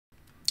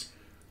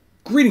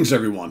Greetings,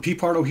 everyone. Pete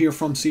Pardo here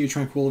from Sea of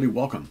Tranquility.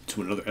 Welcome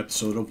to another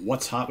episode of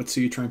What's Hot with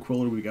Sea of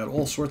Tranquility. We got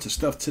all sorts of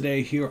stuff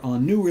today here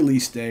on New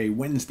Release Day,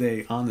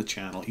 Wednesday on the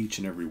channel each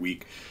and every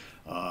week.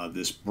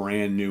 This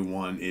brand new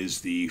one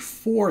is the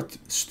fourth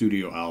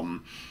studio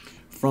album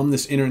from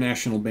this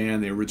international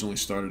band. They originally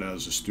started out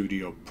as a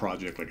studio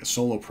project, like a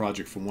solo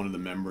project for one of the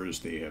members.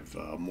 They have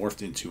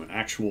morphed into an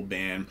actual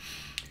band.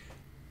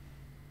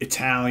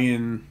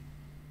 Italian,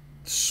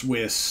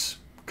 Swiss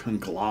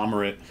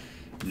conglomerate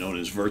known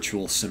as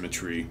Virtual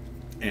Symmetry,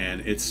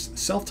 and it's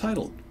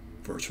self-titled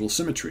Virtual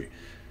Symmetry.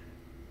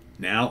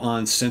 Now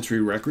on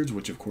Century Records,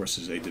 which of course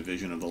is a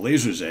division of the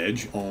Laser's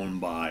Edge, owned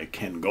by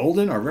Ken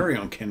Golden, our very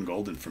own Ken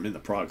Golden from In the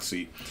Prog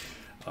Seat.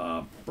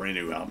 Brand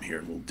new album here,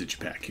 a little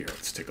digipack here.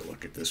 Let's take a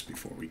look at this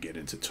before we get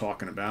into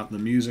talking about the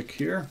music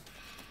here.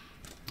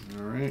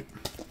 All right,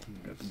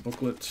 got the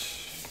booklet.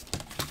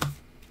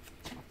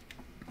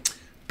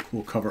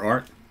 Cool cover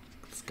art.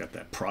 It's got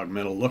that prog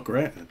metal look,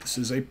 right? This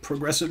is a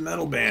progressive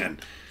metal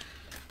band.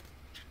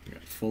 We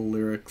got full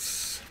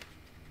lyrics,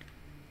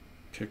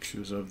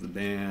 pictures of the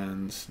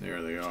band.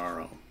 There they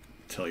are. I'll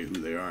tell you who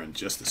they are in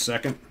just a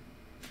second.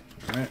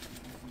 All right.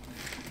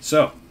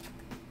 So,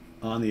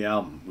 on the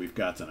album, we've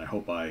got, and I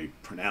hope I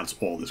pronounce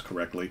all this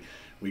correctly,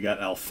 we got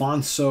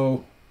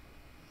Alfonso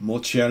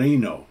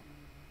Mocherino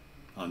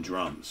on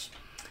drums,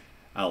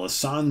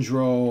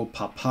 Alessandro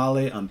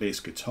Papale on bass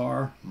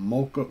guitar,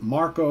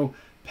 Marco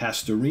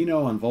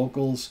Pastorino on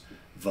vocals,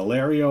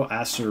 Valerio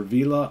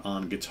Acervilla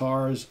on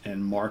guitars,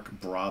 and Mark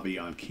Bravi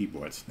on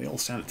keyboards. They all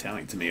sound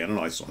Italian to me. I don't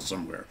know, I saw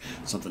somewhere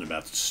something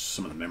about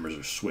some of the members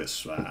are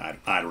Swiss. I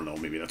don't know,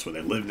 maybe that's where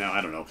they live now.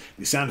 I don't know.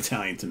 They sound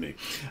Italian to me.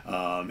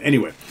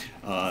 Anyway,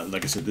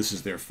 like I said, this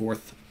is their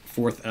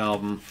fourth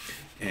album,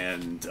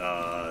 and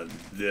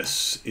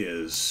this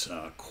is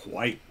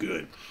quite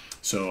good.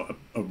 So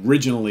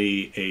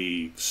originally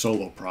a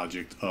solo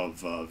project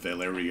of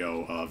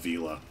Valerio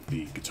Villa,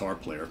 the guitar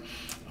player.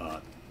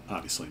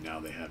 Obviously now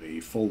they have a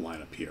full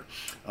lineup here.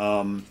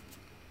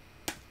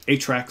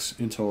 8 tracks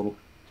in total.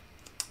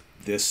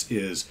 This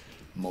is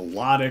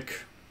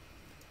melodic,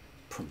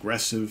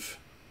 progressive,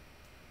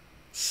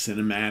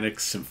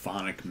 cinematic,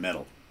 symphonic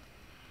metal.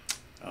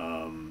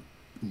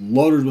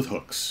 Loaded with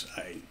hooks.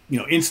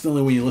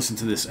 Instantly when you listen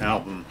to this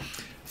album,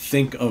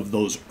 think of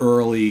those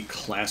early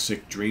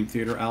classic Dream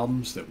Theater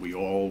albums that we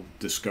all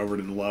discovered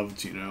and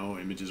loved,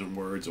 Images and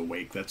Words,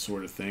 Awake, that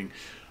sort of thing.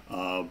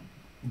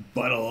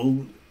 But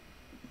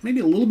maybe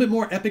a little bit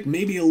more epic,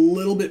 maybe a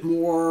little bit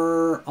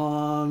more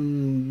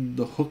on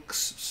the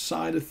hooks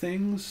side of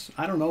things.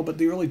 I don't know,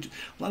 but a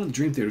lot of the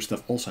Dream Theater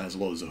stuff also has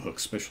loads of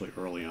hooks, especially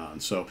early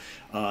on. So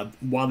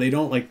while they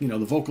don't,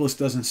 the vocalist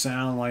doesn't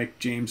sound like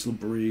James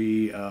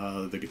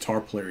LaBrie, the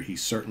guitar player, he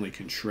certainly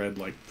can shred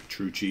like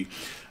Petrucci.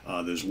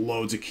 There's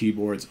loads of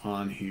keyboards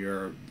on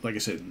here. Like I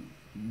said,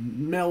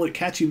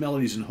 catchy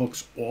melodies and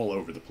hooks all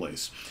over the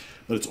place.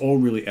 But it's all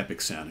really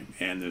epic sounding.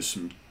 And there's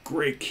some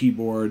great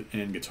keyboard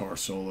and guitar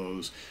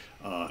solos,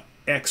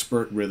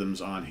 expert rhythms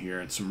on here,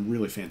 and some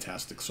really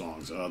fantastic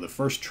songs. The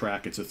first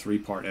track, it's a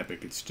 3-part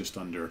epic. It's just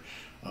under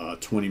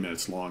 20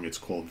 minutes long. It's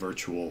called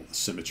Virtual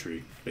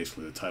Symmetry,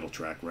 basically the title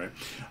track, right?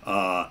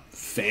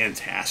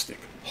 Fantastic.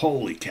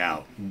 Holy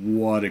cow.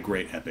 What a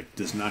great epic.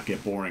 Does not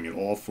get boring at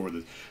all for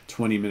the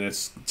 20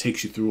 minutes.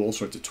 Takes you through all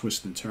sorts of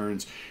twists and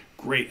turns.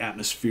 Great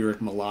atmospheric,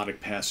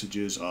 melodic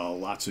passages,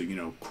 lots of,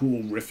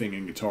 cool riffing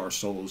and guitar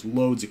solos,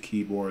 loads of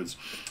keyboards.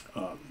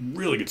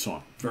 Really good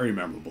song. Very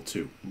memorable,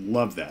 too.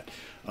 Love that.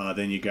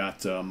 Then you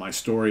got My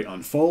Story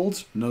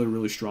Unfolds, another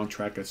really strong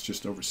track that's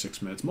just over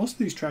 6 minutes. Most of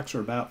these tracks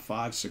are about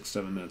 5, 6,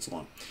 7 minutes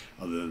long,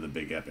 other than the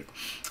big epic.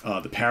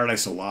 The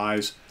Paradise of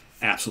Lies,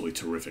 absolutely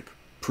terrific.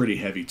 Pretty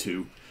heavy,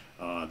 too.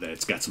 That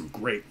it's got some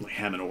great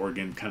Hammond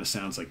organ, kind of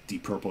sounds like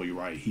Deep Purple,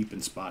 Uriah Heep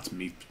in spots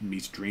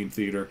meets Dream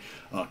Theater.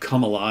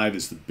 Come Alive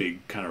is the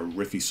big kind of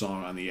riffy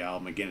song on the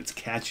album. Again, it's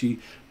catchy,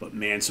 but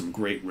man, some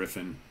great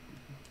riffing.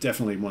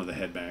 Definitely one of the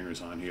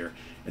headbangers on here.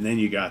 And then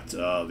you got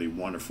the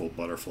wonderful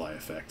Butterfly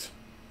Effect.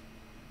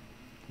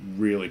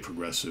 Really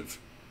progressive.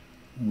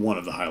 One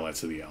of the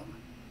highlights of the album.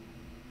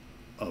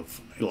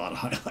 Of a lot of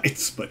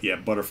highlights, but yeah,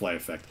 Butterfly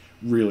Effect.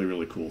 Really,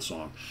 really cool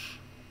song.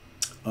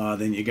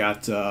 Then you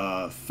got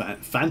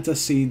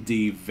Fantasy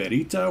di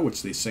Verita,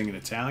 which they sing in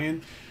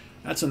Italian.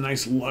 That's a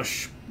nice,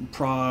 lush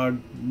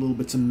prog, little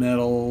bits of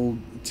metal,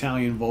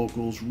 Italian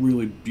vocals,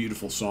 really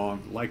beautiful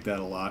song. Like that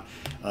a lot.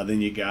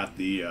 Then you got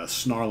the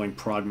snarling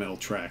prog metal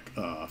track,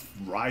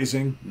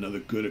 Rising, another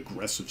good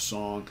aggressive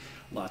song.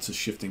 Lots of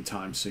shifting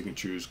time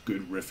signatures,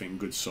 good riffing,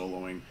 good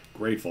soloing,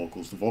 great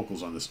vocals. The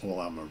vocals on this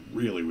whole album are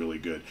really, really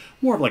good.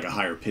 More of like a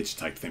higher pitch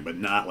type thing, but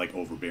not like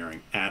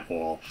overbearing at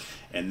all.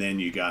 And then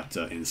you got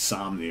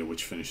Insomnia,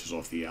 which finishes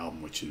off the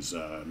album, which is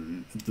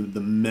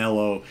the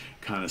mellow,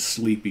 kind of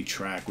sleepy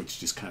track, which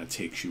just kind of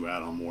takes you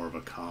out on more of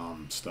a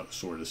calm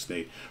sort of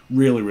state.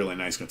 Really, really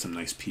nice. Got some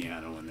nice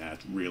piano in that.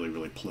 Really,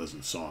 really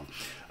pleasant song.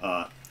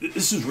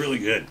 This is really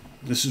good.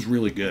 This is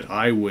really good.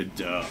 I would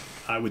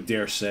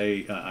dare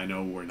say, I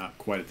know we're not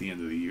quite at the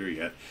end of the year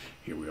yet.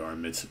 Here we are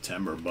in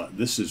mid-September, but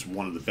this is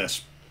one of the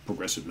best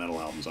progressive metal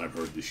albums I've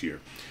heard this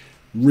year.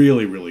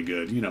 Really, really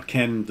good. You know,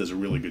 Ken does a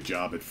really good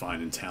job at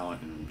finding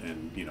talent,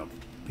 and you know,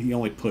 he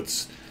only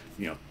puts,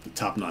 you know, the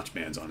top-notch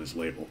bands on his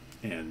label,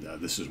 and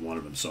this is one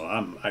of them. So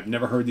I've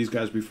never heard these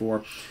guys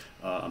before.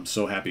 I'm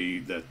so happy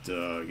that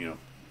you know,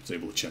 I was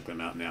able to check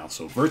them out now.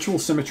 So Virtual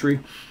Symmetry,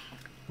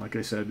 like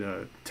I said,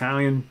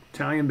 Italian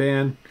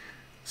band,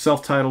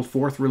 self-titled,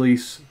 4th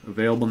release,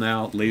 available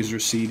now at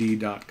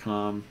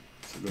lasercd.com.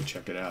 So go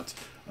check it out.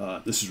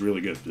 This is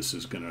really good. This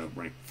is going to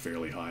rank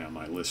fairly high on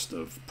my list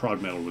of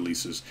prog metal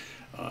releases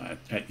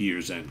at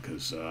year's end,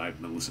 because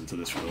I've been listening to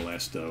this for the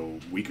last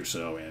week or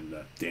so, and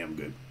damn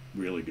good.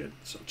 Really good.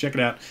 So check it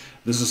out.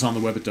 Visit us on the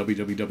web at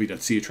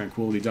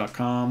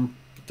www.seaoftranquility.com.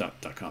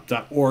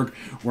 .org.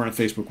 We're on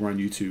Facebook. We're on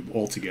YouTube.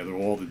 All together,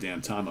 all the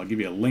damn time. I'll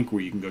give you a link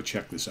where you can go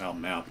check this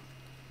album out.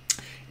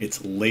 It's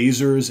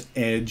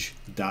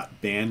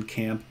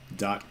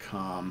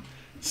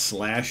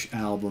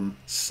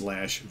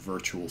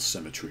lasersedge.bandcamp.com/album/virtual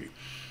symmetry,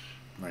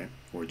 right?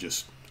 Or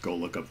just go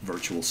look up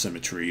Virtual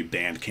Symmetry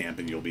Bandcamp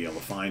and you'll be able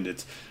to find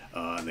it.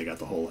 And they got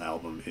the whole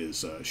album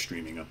is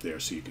streaming up there,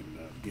 so you can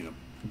you know,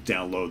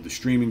 download the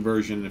streaming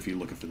version. If you're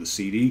looking for the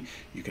CD,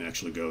 you can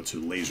actually go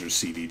to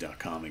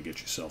lasercd.com and get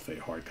yourself a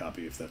hard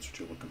copy if that's what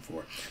you're looking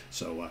for.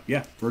 So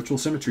yeah, Virtual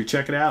Symmetry,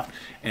 check it out,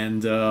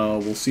 and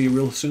we'll see you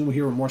real soon. We'll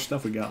hear more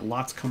stuff. We got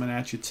lots coming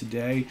at you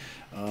today.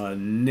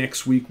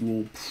 Next week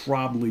will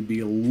probably be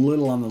a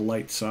little on the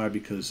light side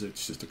because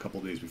it's just a couple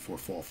days before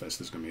Fall Fest.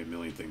 There's going to be a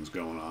million things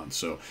going on,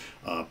 so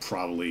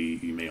probably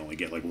you may only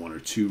get like 1 or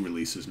 2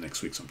 releases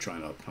next week. So I'm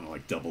trying to kind of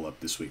like double up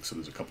this week, so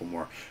there's a couple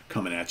more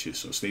coming at you.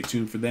 So stay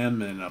tuned for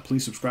them, and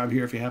please subscribe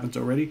here if you haven't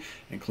already,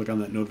 and click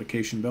on that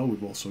notification bell.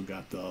 We've also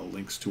got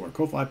links to our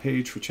Ko-Fi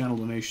page for channel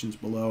donations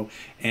below,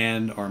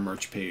 and our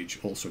merch page.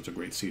 All sorts of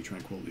great Sea of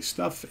Tranquility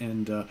stuff,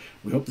 and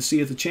we hope to see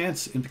you at the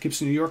Chance in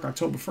Poughkeepsie, New York,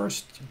 October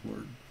 1st.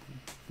 We're,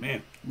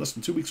 man, less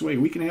than 2 weeks away, a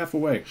week and a half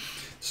away.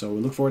 So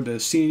we look forward to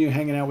seeing you,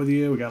 hanging out with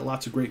you. We got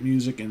lots of great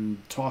music and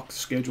talk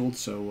scheduled,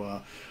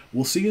 so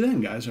we'll see you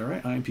then, guys. All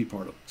right, I am Pete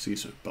Pardo. See you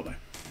soon. Bye-bye.